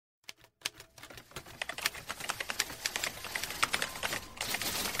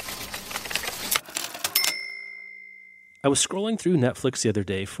I was scrolling through Netflix the other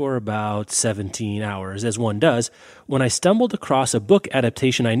day for about 17 hours, as one does, when I stumbled across a book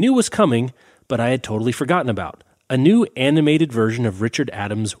adaptation I knew was coming, but I had totally forgotten about. A new animated version of Richard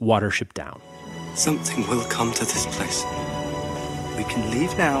Adams' Watership Down. Something will come to this place. We can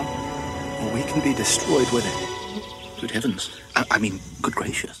leave now, or we can be destroyed with it. Good heavens. I mean, good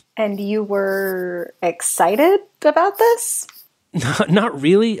gracious. And you were excited about this? Not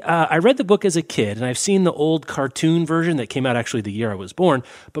really. I read the book as a kid, and I've seen the old cartoon version that came out actually the year I was born,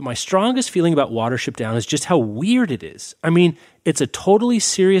 but my strongest feeling about Watership Down is just how weird it is. I mean, it's a totally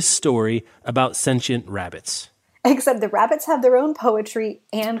serious story about sentient rabbits. Except the rabbits have their own poetry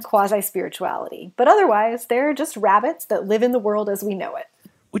and quasi-spirituality. But otherwise, they're just rabbits that live in the world as we know it.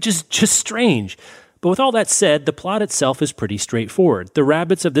 Which is just strange. But with all that said, the plot itself is pretty straightforward. The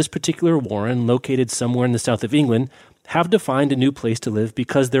rabbits of this particular warren, located somewhere in the south of England, have to find a new place to live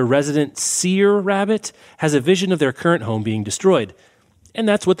because their resident seer rabbit has a vision of their current home being destroyed. And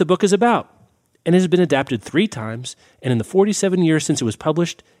that's what the book is about. And it has been adapted 3 times, and in the 47 years since it was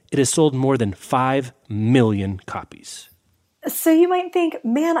published, it has sold more than 5 million copies. So you might think,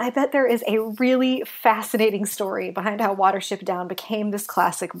 man, I bet there is a really fascinating story behind how Watership Down became this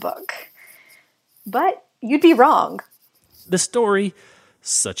classic book. But you'd be wrong. The story,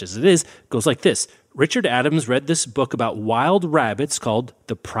 such as it is, goes like this. Richard Adams read this book about wild rabbits called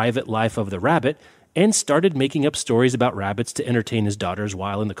The Private Life of the Rabbit and started making up stories about rabbits to entertain his daughters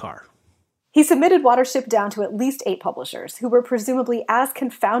while in the car. He submitted Watership Down to at least 8 publishers, who were presumably as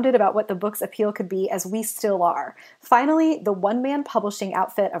confounded about what the book's appeal could be as we still are. Finally, the one-man publishing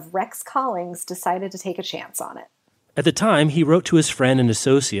outfit of Rex Collings decided to take a chance on it. At the time, he wrote to his friend and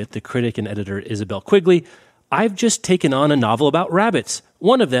associate, the critic and editor Isabel Quigley, "I've just taken on a novel about rabbits,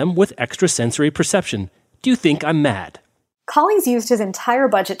 one of them with extrasensory perception. Do you think I'm mad?" Collings used his entire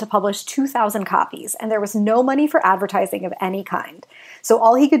budget to publish 2,000 copies, and there was no money for advertising of any kind. So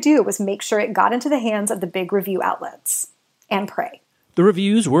all he could do was make sure it got into the hands of the big review outlets. And pray. The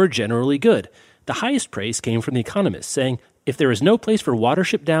reviews were generally good. The highest praise came from The Economist, saying, "If there is no place for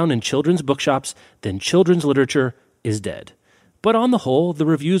Watership Down in children's bookshops, then children's literature is dead." But on the whole, the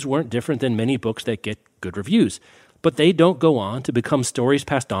reviews weren't different than many books that get good reviews. But they don't go on to become stories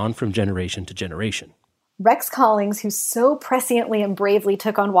passed on from generation to generation. Rex Collings, who so presciently and bravely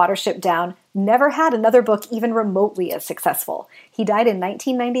took on Watership Down, never had another book even remotely as successful. He died in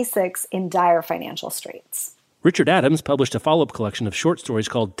 1996 in dire financial straits. Richard Adams published a follow-up collection of short stories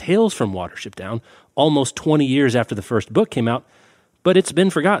called Tales from Watership Down almost 20 years after the first book came out, but it's been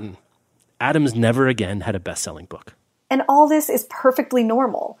forgotten. Adams never again had a best-selling book. And all this is perfectly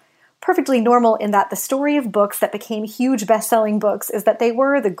normal. Perfectly normal in that the story of books that became huge best-selling books is that they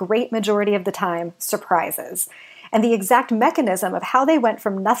were, the great majority of the time, surprises. And the exact mechanism of how they went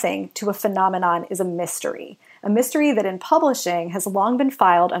from nothing to a phenomenon is a mystery that in publishing has long been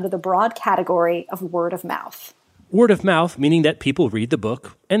filed under the broad category of word of mouth. Word of mouth, meaning that people read the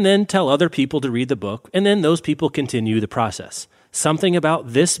book, and then tell other people to read the book, and then those people continue the process. Something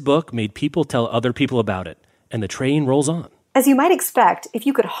about this book made people tell other people about it, and the train rolls on. As you might expect, if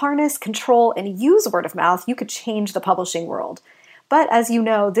you could harness, control, and use word of mouth, you could change the publishing world. But as you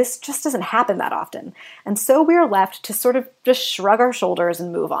know, this just doesn't happen that often. And so we're left to sort of just shrug our shoulders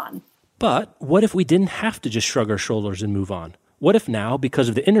and move on. But what if we didn't have to just shrug our shoulders and move on? What if now, because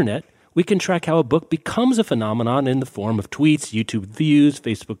of the internet, we can track how a book becomes a phenomenon in the form of tweets, YouTube views,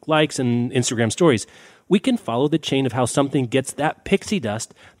 Facebook likes, and Instagram stories? We can follow the chain of how something gets that pixie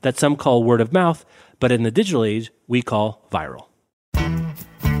dust that some call word of mouth, but in the digital age, we call viral.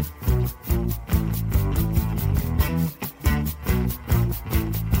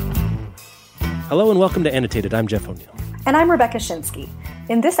 Hello and welcome to Annotated. I'm Jeff O'Neill. And I'm Rebecca Schinsky.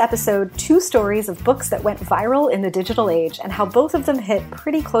 In this episode, 2 stories of books that went viral in the digital age and how both of them hit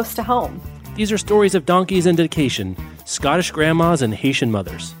pretty close to home. These are stories of donkeys and dedication, Scottish grandmas and Haitian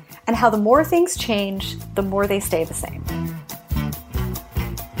mothers. And how the more things change, the more they stay the same.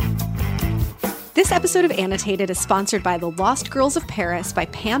 This episode of Annotated is sponsored by The Lost Girls of Paris by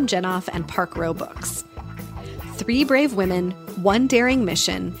Pam Jenoff and Park Row Books. 3 brave women, 1 daring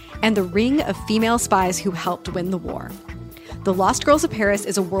mission, and the ring of female spies who helped win the war. The Lost Girls of Paris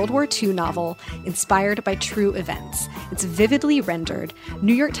is a World War II novel inspired by true events. It's vividly rendered.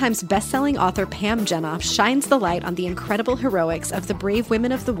 New York Times bestselling author Pam Jenoff shines the light on the incredible heroics of the brave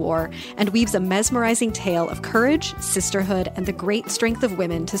women of the war and weaves a mesmerizing tale of courage, sisterhood, and the great strength of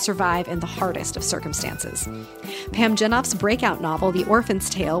women to survive in the hardest of circumstances. Pam Jenoff's breakout novel, The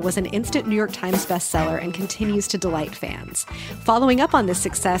Orphan's Tale, was an instant New York Times bestseller and continues to delight fans. Following up on this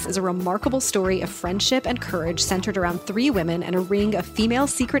success is a remarkable story of friendship and courage centered around 3 women women and a ring of female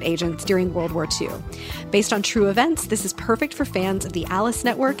secret agents during World War II. Based on true events, this is perfect for fans of the Alice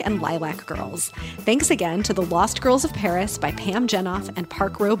Network and Lilac Girls. Thanks again to The Lost Girls of Paris by Pam Jenoff and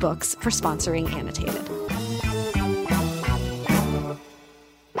Park Row Books for sponsoring Annotated.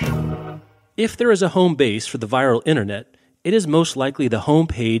 If there is a home base for the viral internet, it is most likely the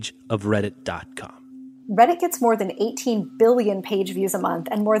homepage of Reddit.com. Reddit gets more than 18 billion page views a month,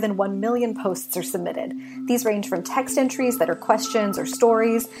 and more than 1 million posts are submitted. These range from text entries that are questions or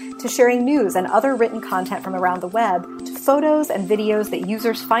stories, to sharing news and other written content from around the web, to photos and videos that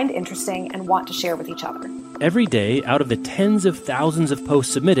users find interesting and want to share with each other. Every day, out of the tens of thousands of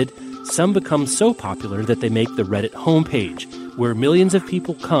posts submitted, some become so popular that they make the Reddit homepage, where millions of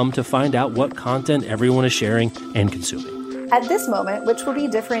people come to find out what content everyone is sharing and consuming. At this moment, which will be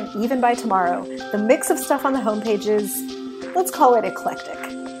different even by tomorrow, the mix of stuff on the homepage is, let's call it eclectic.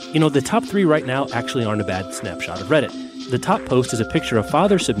 You know, the top 3 right now actually aren't a bad snapshot of Reddit. The top post is a picture a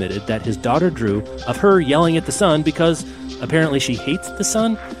father submitted that his daughter drew of her yelling at the sun because apparently she hates the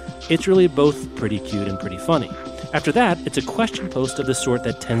sun. It's really both pretty cute and pretty funny. After that, it's a question post of the sort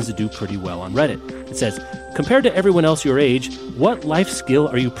that tends to do pretty well on Reddit. It says, compared to everyone else your age, what life skill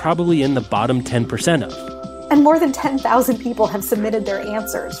are you probably in the bottom 10% of? And more than 10,000 people have submitted their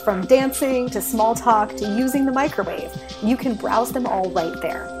answers, from dancing to small talk to using the microwave. You can browse them all right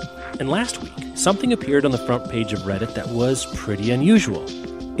there. And last week, something appeared on the front page of Reddit that was pretty unusual.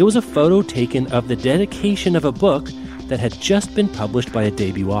 It was a photo taken of the dedication of a book that had just been published by a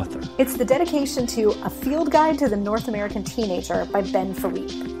debut author. It's the dedication to A Field Guide to the North American Teenager by Ben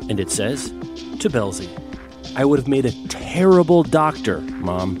Philippe. And it says, to Belzy, I would have made a terrible doctor,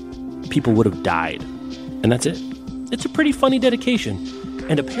 Mom. People would have died. And that's it. It's a pretty funny dedication.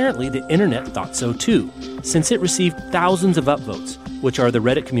 And apparently the internet thought so too, since it received thousands of upvotes, which are the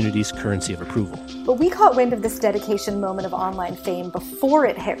Reddit community's currency of approval. But we caught wind of this dedication moment of online fame before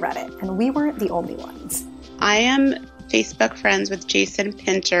it hit Reddit, and we weren't the only ones. I am Facebook friends with Jason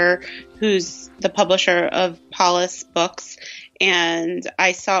Pinter, who's the publisher of Paulus Books, and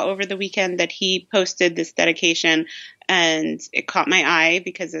I saw over the weekend that he posted this dedication, and it caught my eye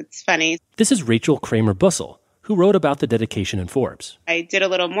because it's funny. This is Rachel Kramer-Bussel, who wrote about the dedication in Forbes. I did a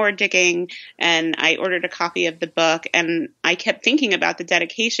little more digging, and I ordered a copy of the book, and I kept thinking about the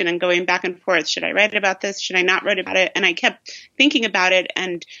dedication and going back and forth. Should I write about this? Should I not write about it? And I kept thinking about it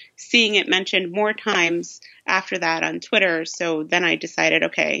and seeing it mentioned more times after that on Twitter. So then I decided,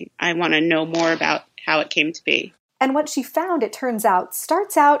 okay, I want to know more about how it came to be. And what she found, it turns out,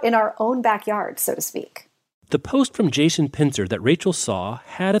 starts out in our own backyard, so to speak. The post from Jason Pinter that Rachel saw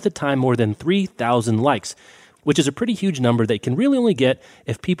had at the time more than 3,000 likes, which is a pretty huge number that can really only get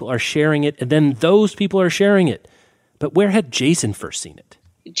if people are sharing it and then those people are sharing it. But where had Jason first seen it?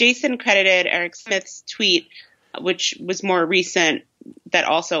 Jason credited Eric Smith's tweet, which was more recent, that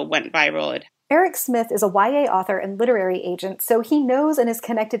also went viral. Eric Smith is a YA author and literary agent, so he knows and is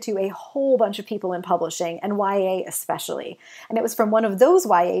connected to a whole bunch of people in publishing, and YA especially. And it was from one of those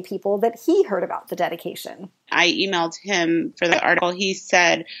YA people that he heard about the dedication. I emailed him for the article. He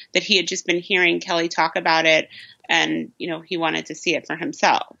said that he had just been hearing Kelly talk about it, and, he wanted to see it for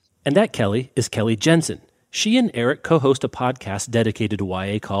himself. And that Kelly is Kelly Jensen. She and Eric co-host a podcast dedicated to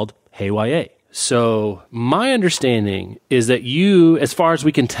YA called Hey YA. So my understanding is that you, as far as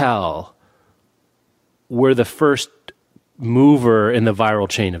we can tell, were the first mover in the viral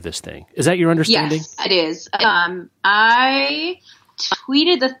chain of this thing. Is that your understanding? Yes, it is. I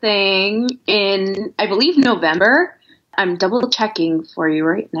tweeted the thing in, I believe, November. I'm double checking for you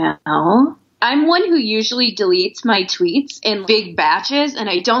right now. I'm one who usually deletes my tweets in big batches, and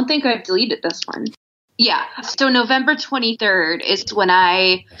I don't think I've deleted this one. Yeah, so November 23rd is when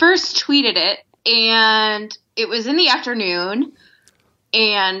I first tweeted it, and it was in the afternoon.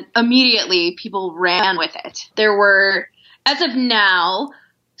 And immediately people ran with it. There were, as of now,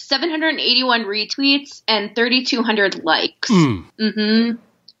 781 retweets and 3,200 likes. Mm-hmm.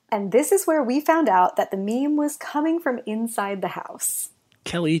 And this is where we found out that the meme was coming from inside the house.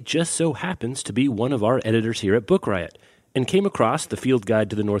 Kelly just so happens to be one of our editors here at Book Riot and came across the Field Guide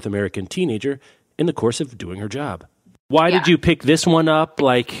to the North American Teenager in the course of doing her job. Why did you pick this one up?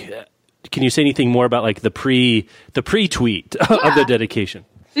 Can you say anything more about the pre-tweet of the dedication?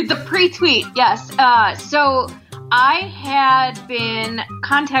 The pre-tweet, yes. So I had been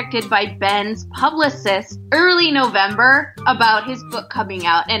contacted by Ben's publicist early November about his book coming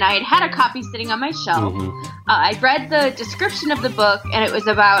out, and I had a copy sitting on my shelf. Mm-hmm. I read the description of the book, and it was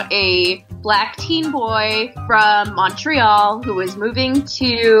about a black teen boy from Montreal who was moving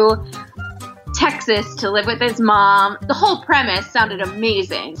to Texas to live with his mom. The whole premise sounded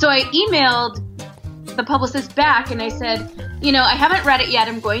amazing. So I emailed the publicist back and I said, I haven't read it yet.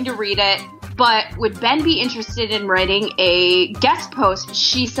 I'm going to read it. But would Ben be interested in writing a guest post?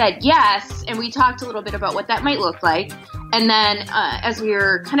 She said yes. And we talked a little bit about what that might look like. And then as we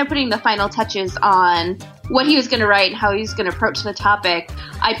were kind of putting the final touches on what he was going to write and how he was going to approach the topic,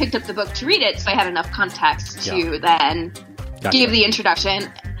 I picked up the book to read it. So I had enough context to then give the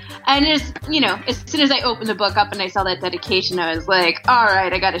introduction. And as soon as I opened the book up and I saw that dedication, I was like, all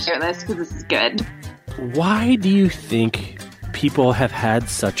right, I got to share this because this is good. Why do you think people have had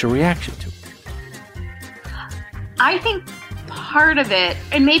such a reaction to it? I think part of it,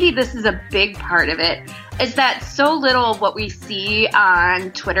 and maybe this is a big part of it, is that so little of what we see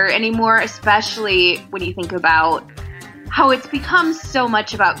on Twitter anymore, especially when you think about how it's become so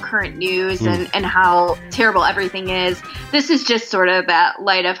much about current news and how terrible everything is. This is just sort of that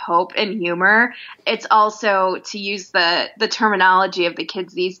light of hope and humor. It's also, to use the terminology of the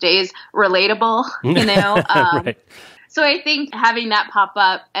kids these days, relatable, Right. So I think having that pop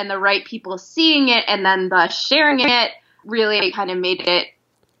up and the right people seeing it and then sharing it really kind of made it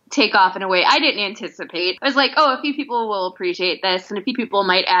take off in a way I didn't anticipate. I was like, a few people will appreciate this and a few people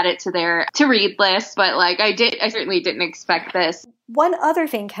might add it to their to read list, but I certainly didn't expect this. One other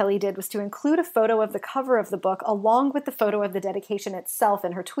thing Kelly did was to include a photo of the cover of the book along with the photo of the dedication itself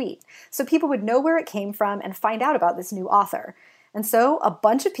in her tweet, so people would know where it came from and find out about this new author. And so a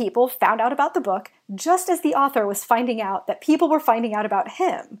bunch of people found out about the book just as the author was finding out that people were finding out about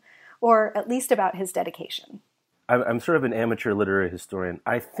him, or at least about his dedication. I'm sort of an amateur literary historian.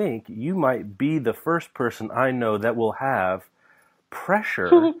 I think you might be the first person I know that will have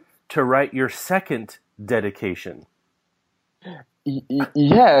pressure to write your second dedication.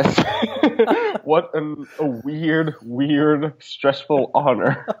 Yes. What a weird, stressful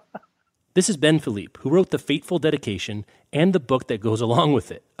honor. This is Ben Philippe, who wrote The Fateful Dedication and the book that goes along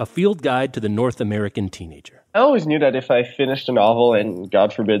with it, A Field Guide to the North American Teenager. I always knew that if I finished a novel and,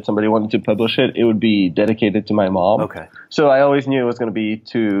 God forbid, somebody wanted to publish it, it would be dedicated to my mom. Okay. So I always knew it was going to be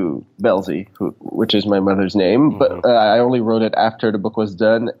to Belzy, which is my mother's name, but I only wrote it after the book was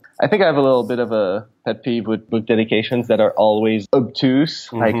done. I think I have a little bit of a pet peeve with book dedications that are always obtuse,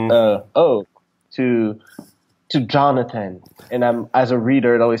 to Jonathan. And as a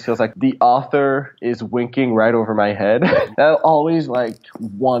reader, it always feels like the author is winking right over my head. I always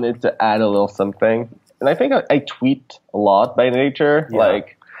wanted to add a little something. And I think I tweet a lot by nature. Yeah.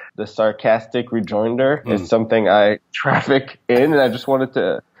 The sarcastic rejoinder is something I traffic in. And I just wanted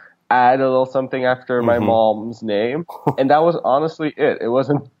to add a little something after my mom's name. And that was honestly it. It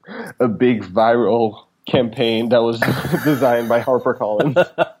wasn't a big viral campaign that was designed by HarperCollins.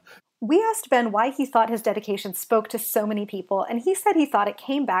 We asked Ben why he thought his dedication spoke to so many people, and he said he thought it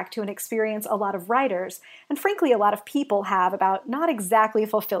came back to an experience a lot of writers, and frankly a lot of people have, about not exactly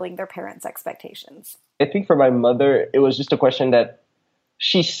fulfilling their parents' expectations. I think for my mother, it was just a question that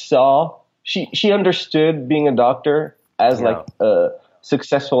she saw, she understood being a doctor as a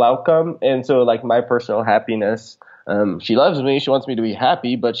successful outcome, and so my personal happiness, she loves me, she wants me to be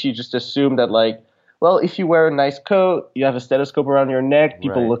happy, but she just assumed that well, if you wear a nice coat, you have a stethoscope around your neck,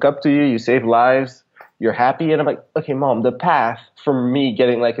 people look up to you, you save lives, you're happy. And I'm like, okay, Mom, the path from me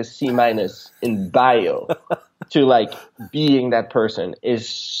getting a C- in bio to being that person is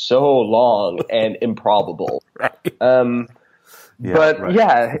so long and improbable. And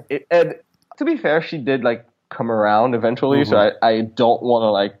to be fair, she did come around eventually. So I don't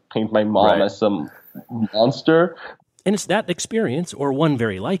want to paint my mom as some monster. And it's that experience, or one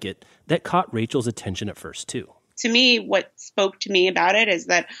very like it, that caught Rachel's attention at first, too. To me, what spoke to me about it is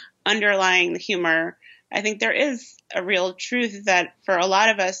that underlying the humor, I think there is a real truth that for a lot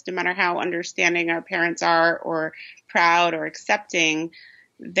of us, no matter how understanding our parents are or proud or accepting,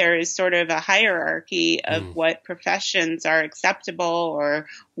 there is sort of a hierarchy of what professions are acceptable or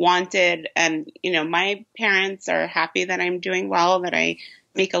wanted. And, my parents are happy that I'm doing well, that I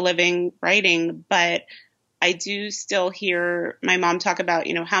make a living writing, but I do still hear my mom talk about,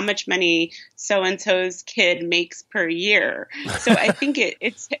 how much money so-and-so's kid makes per year. So I think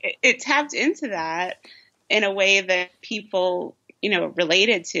it tapped into that in a way that people,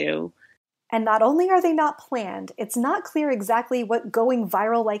 related to. And not only are they not planned, it's not clear exactly what going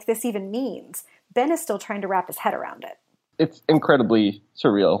viral like this even means. Ben is still trying to wrap his head around it. It's incredibly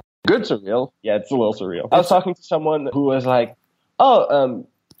surreal. Good surreal. Yeah, it's a little surreal. I was talking to someone who was like,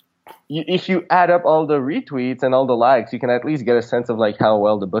 if you add up all the retweets and all the likes, you can at least get a sense of how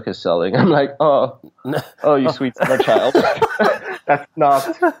well the book is selling. I'm like, you sweet summer child. That's not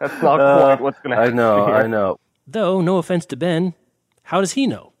quite what's going to happen. I know. Though, no offense to Ben, how does he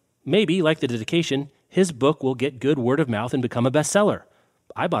know? Maybe, like the dedication, his book will get good word of mouth and become a bestseller.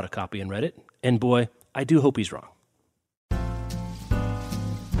 I bought a copy and read it, and boy, I do hope he's wrong.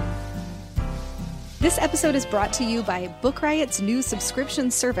 This episode is brought to you by Book Riot's new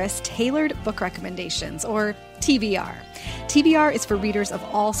subscription service, Tailored Book Recommendations, or TBR. TBR is for readers of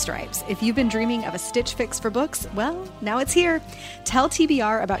all stripes. If you've been dreaming of a Stitch Fix for books, well, now it's here. Tell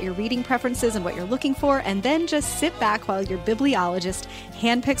TBR about your reading preferences and what you're looking for, and then just sit back while your bibliologist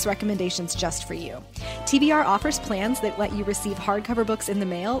handpicks recommendations just for you. TBR offers plans that let you receive hardcover books in the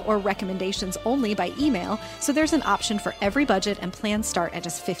mail or recommendations only by email, so there's an option for every budget, and plans start at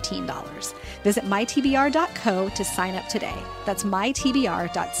just $15. Visit mytbr.co to sign up today. That's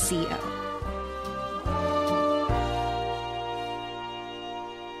mytbr.co.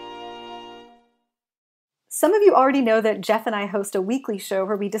 Some of you already know that Jeff and I host a weekly show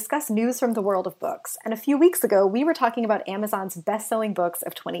where we discuss news from the world of books. And a few weeks ago, we were talking about Amazon's best-selling books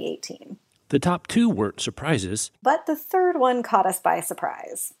of 2018. The top two weren't surprises. But the third one caught us by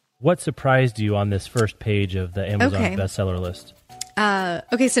surprise. What surprised you on this first page of the Amazon bestseller list?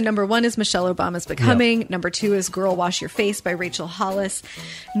 Okay, so number 1 is Michelle Obama's Becoming. Yep. Number 2 is Girl Wash Your Face by Rachel Hollis.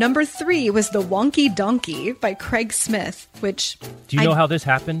 Number 3 was The Wonky Donkey by Craig Smith, which... Do you know how this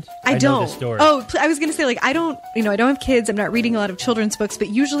happened? I don't. Know this story. Oh, I was going to say, I don't have kids. I'm not reading a lot of children's books, but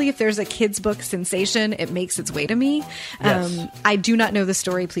usually if there's a kid's book sensation, it makes its way to me. Yes. I do not know the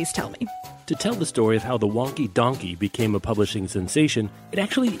story. Please tell me. To tell the story of how The Wonky Donkey became a publishing sensation, it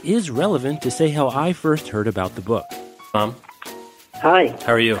actually is relevant to say how I first heard about the book. Mom? Hi.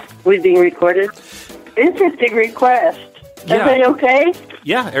 How are you? We're being recorded. Interesting request. Yeah. Everything okay?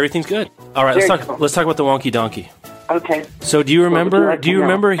 Yeah, everything's good. All right, let's talk about The Wonky Donkey. Okay. So do you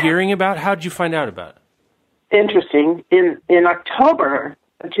remember hearing about it? How did you find out about it? Interesting. In October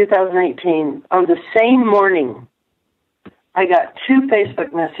of 2018, on the same morning, I got 2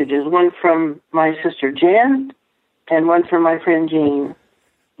 Facebook messages, one from my sister Jan and one from my friend Jean,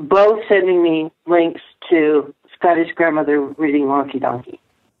 both sending me links to Scottish grandmother reading Wonky Donkey.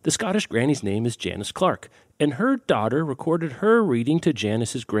 The Scottish granny's name is Janice Clark, and her daughter recorded her reading to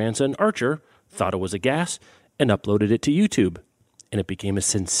Janice's grandson Archer, thought it was a gas, and uploaded it to YouTube, and it became a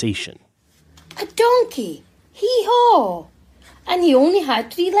sensation. A donkey! Hee-haw! And he only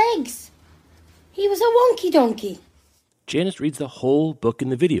had 3 legs. He was a wonky donkey. Janice reads the whole book in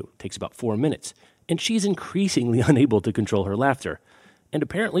the video. It takes about 4 minutes, and she's increasingly unable to control her laughter. And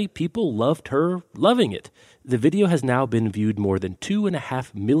apparently people loved her loving it. The video has now been viewed more than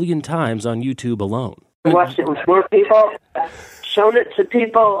 2.5 million times on YouTube alone. I watched it with more people, shown it to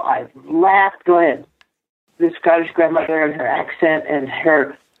people, I laughed. Go ahead. The Scottish grandmother and her accent and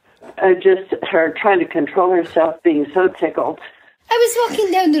her trying to control herself, being so tickled. I was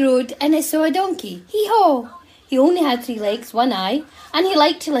walking down the road and I saw a donkey. Hee-haw! He only had 3 legs, 1 eye, and he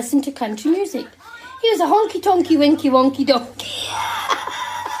liked to listen to country music. He was a honky-tonky, winky-wonky donkey.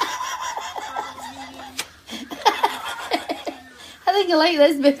 I think I like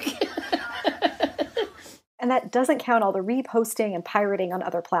this book. And that doesn't count all the reposting and pirating on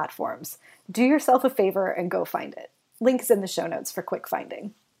other platforms. Do yourself a favor and go find it. Link is in the show notes for quick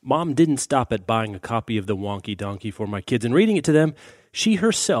finding. Mom didn't stop at buying a copy of The Wonky Donkey for my kids and reading it to them. She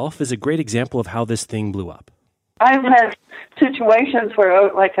herself is a great example of how this thing blew up. I've had situations where,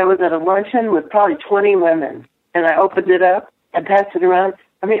 I was at a luncheon with probably 20 women, and I opened it up and passed it around.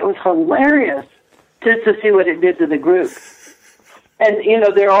 I mean, it was hilarious just to see what it did to the group. And,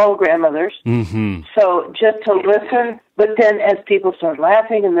 they're all grandmothers. Mm-hmm. So just to listen, but then as people started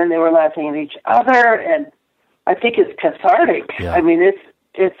laughing, and then they were laughing at each other, and I think it's cathartic. Yeah. I mean,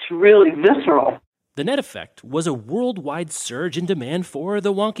 it's really visceral. The net effect was a worldwide surge in demand for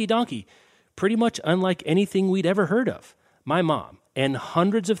The Wonky Donkey, pretty much unlike anything we'd ever heard of. My mom and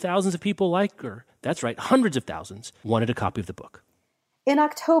hundreds of thousands of people like her, that's right, hundreds of thousands, wanted a copy of the book. In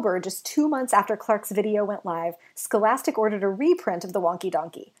October, just 2 months after Clark's video went live, Scholastic ordered a reprint of The Wonky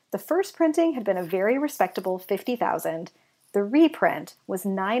Donkey. The first printing had been a very respectable 50,000. The reprint was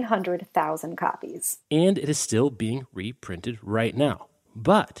 900,000 copies. And it is still being reprinted right now.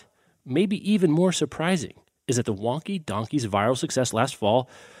 But maybe even more surprising is that The Wonky Donkey's viral success last fall,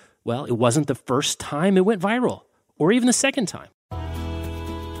 well, it wasn't the first time it went viral, or even the second time.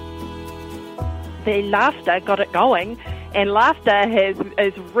 The laughter got it going, and laughter has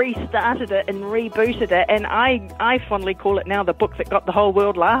restarted it and rebooted it, and I fondly call it now the book that got the whole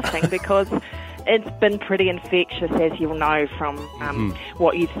world laughing because it's been pretty infectious, as you'll know from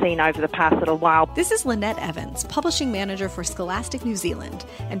what you've seen over the past little while. This is Lynette Evans, publishing manager for Scholastic New Zealand,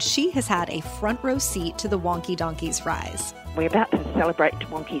 and she has had a front row seat to the Wonky Donkey's rise. We're about to celebrate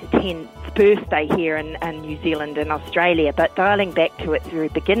Wonky's 10th birthday here in New Zealand and Australia, but dialing back to its very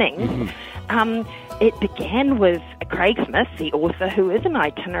beginnings, it began with a Craig Smith, the author, who is an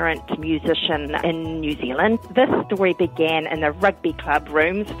itinerant musician in New Zealand. This story began in the rugby club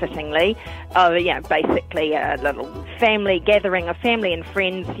rooms, fittingly, basically a little family gathering of family and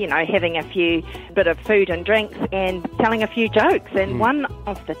friends, having a few bit of food and drinks and telling a few jokes. And one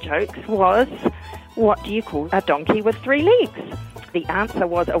of the jokes was, what do you call a donkey with 3 legs? The answer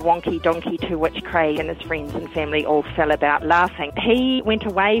was a wonky donkey, to which Craig and his friends and family all fell about laughing. He went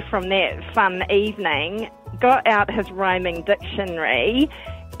away from that fun evening, got out his rhyming dictionary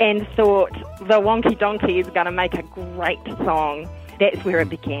and thought, the wonky donkey is going to make a great song. That's where it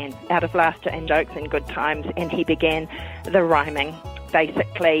began, out of laughter and jokes and good times, and he began the rhyming.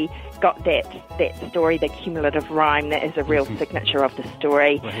 Basically got that story, the cumulative rhyme that is a real signature of the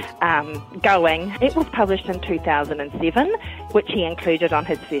story, going. It was published in 2007, which he included on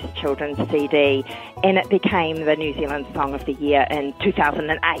his first children's CD, and it became the New Zealand Song of the Year in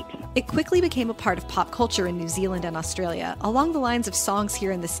 2008. It quickly became a part of pop culture in New Zealand and Australia, along the lines of songs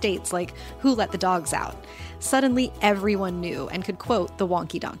here in the States like Who Let the Dogs Out. Suddenly, everyone knew and could quote the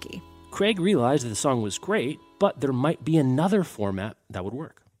Wonky Donkey. Craig realized that the song was great, but there might be another format that would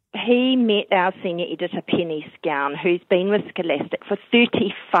work. He met our senior editor, Penny Scown, who's been with Scholastic for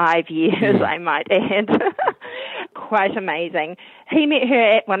 35 years, I might add. Quite amazing. He met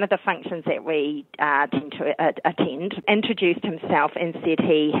her at one of the functions that we tend to attend, introduced himself and said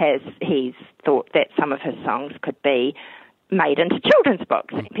he's thought that some of his songs could be made into children's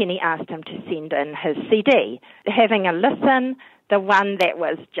books. Penny asked him to send in his CD. Having a listen, the one that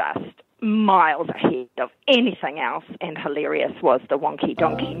was just miles ahead of anything else and hilarious was the Wonky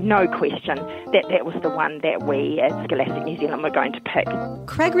Donkey. No question that was the one that we at Scholastic New Zealand were going to pick.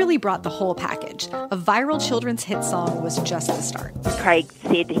 Craig really brought the whole package. A viral children's hit song was just the start. Craig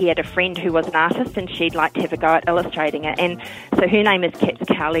said he had a friend who was an artist and she'd like to have a go at illustrating it. And so her name is Kits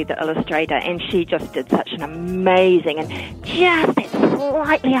Cowley, the illustrator, and she just did such an amazing and just that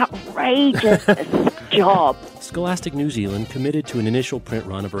slightly outrageous job. Scholastic New Zealand committed to an initial print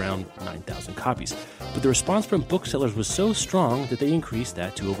run of around 9,000 copies, but the response from booksellers was so strong that they increased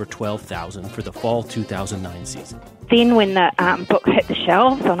that to over 12,000 for the fall 2009 season. Then when the book hit the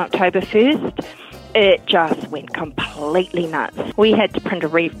shelves on October 1st, it just went completely nuts. We had to print a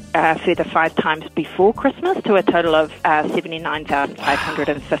further 5 times before Christmas to a total of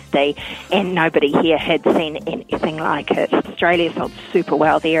 79,550, and nobody here had seen anything like it. Australia sold super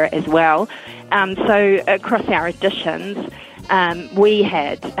well there as well. So across our editions, we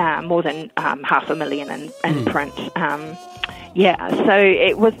had more than 500,000 in print. So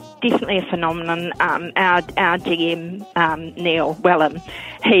it was definitely a phenomenon. Our GM, Neil Wellham,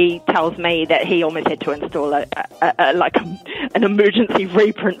 he tells me that he almost had to install an emergency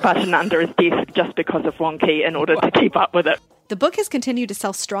reprint button under his desk just because of Wonky in order to keep up with it. The book has continued to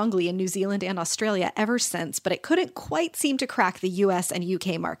sell strongly in New Zealand and Australia ever since, but it couldn't quite seem to crack the US and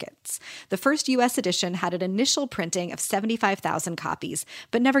UK markets. The first US edition had an initial printing of 75,000 copies,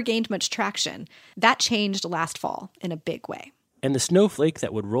 but never gained much traction. That changed last fall in a big way. And the snowflake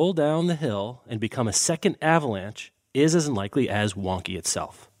that would roll down the hill and become a second avalanche is as unlikely as Wonky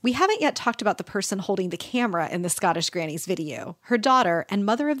itself. We haven't yet talked about the person holding the camera in the Scottish Granny's video, her daughter and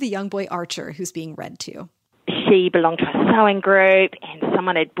mother of the young boy Archer who's being read to. She belonged to a sewing group, and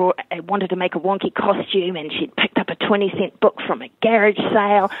someone had wanted to make a Wonky costume, and she'd picked up a 20-cent book from a garage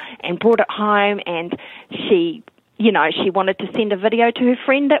sale and brought it home, and she wanted to send a video to her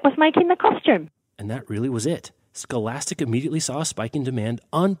friend that was making the costume. And that really was it. Scholastic immediately saw a spike in demand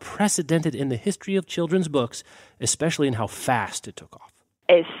unprecedented in the history of children's books, especially in how fast it took off.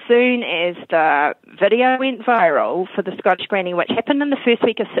 As soon as the video went viral for the Scottish Granny, which happened in the first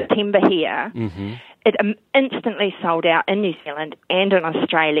week of September here, it instantly sold out in New Zealand and in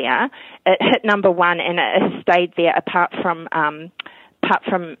Australia. It hit number 1, and it has stayed there apart from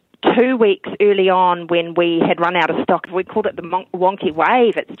 2 weeks early on when we had run out of stock. We called it the Wonky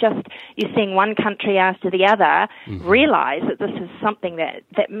Wave. It's just you're seeing one country after the other realise that this is something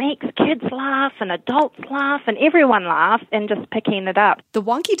that makes kids laugh and adults laugh and everyone laugh, and just picking it up. The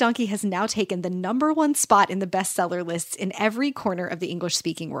Wonky Donkey has now taken the number 1 spot in the bestseller lists in every corner of the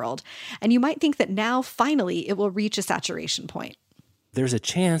English-speaking world. And you might think that now, finally, it will reach a saturation point. There's a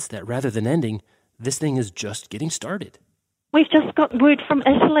chance that rather than ending, this thing is just getting started. We've just got word from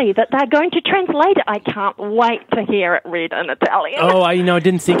Italy that they're going to translate it. I can't wait to hear it read in Italian. Oh, I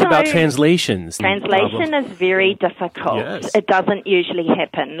didn't think about translations. Translation is very difficult. Yes. It doesn't usually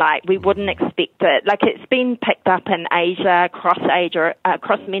happen. We wouldn't expect it. It's been picked up in Asia, across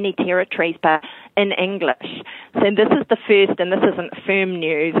many territories, but in English. So this is the first, and this isn't firm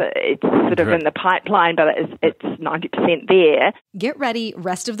news. It's sort of in the pipeline, but it's 90% there. Get ready,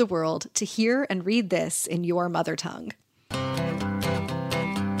 rest of the world, to hear and read this in your mother tongue.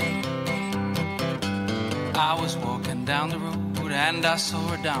 I was walking down the road and I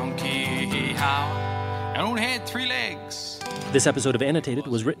saw a donkey. How? It only had 3 legs. This episode of Annotated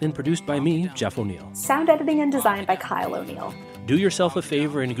was written and produced by me, Jeff O'Neill. Sound editing and design by Kyle O'Neill. Do yourself a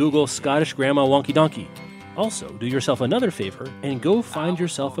favor and Google Scottish Grandma Wonky Donkey. Also, do yourself another favor and go find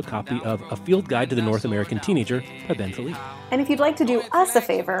yourself a copy of A Field Guide to the North American Teenager by Ben Philippe. And if you'd like to do us a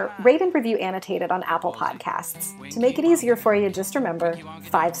favor, rate and review Annotated on Apple Podcasts. To make it easier for you, just remember,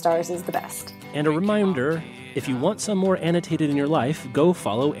 5 stars is the best. And a reminder, if you want some more Annotated in your life, go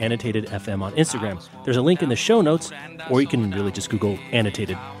follow Annotated FM on Instagram. There's a link in the show notes, or you can really just Google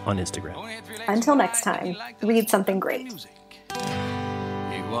Annotated on Instagram. Until next time, read something great.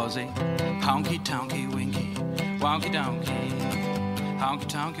 It was a honky-tonky winky, wonky-donkey,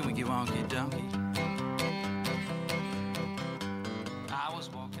 honky-tonky winky, wonky-donkey.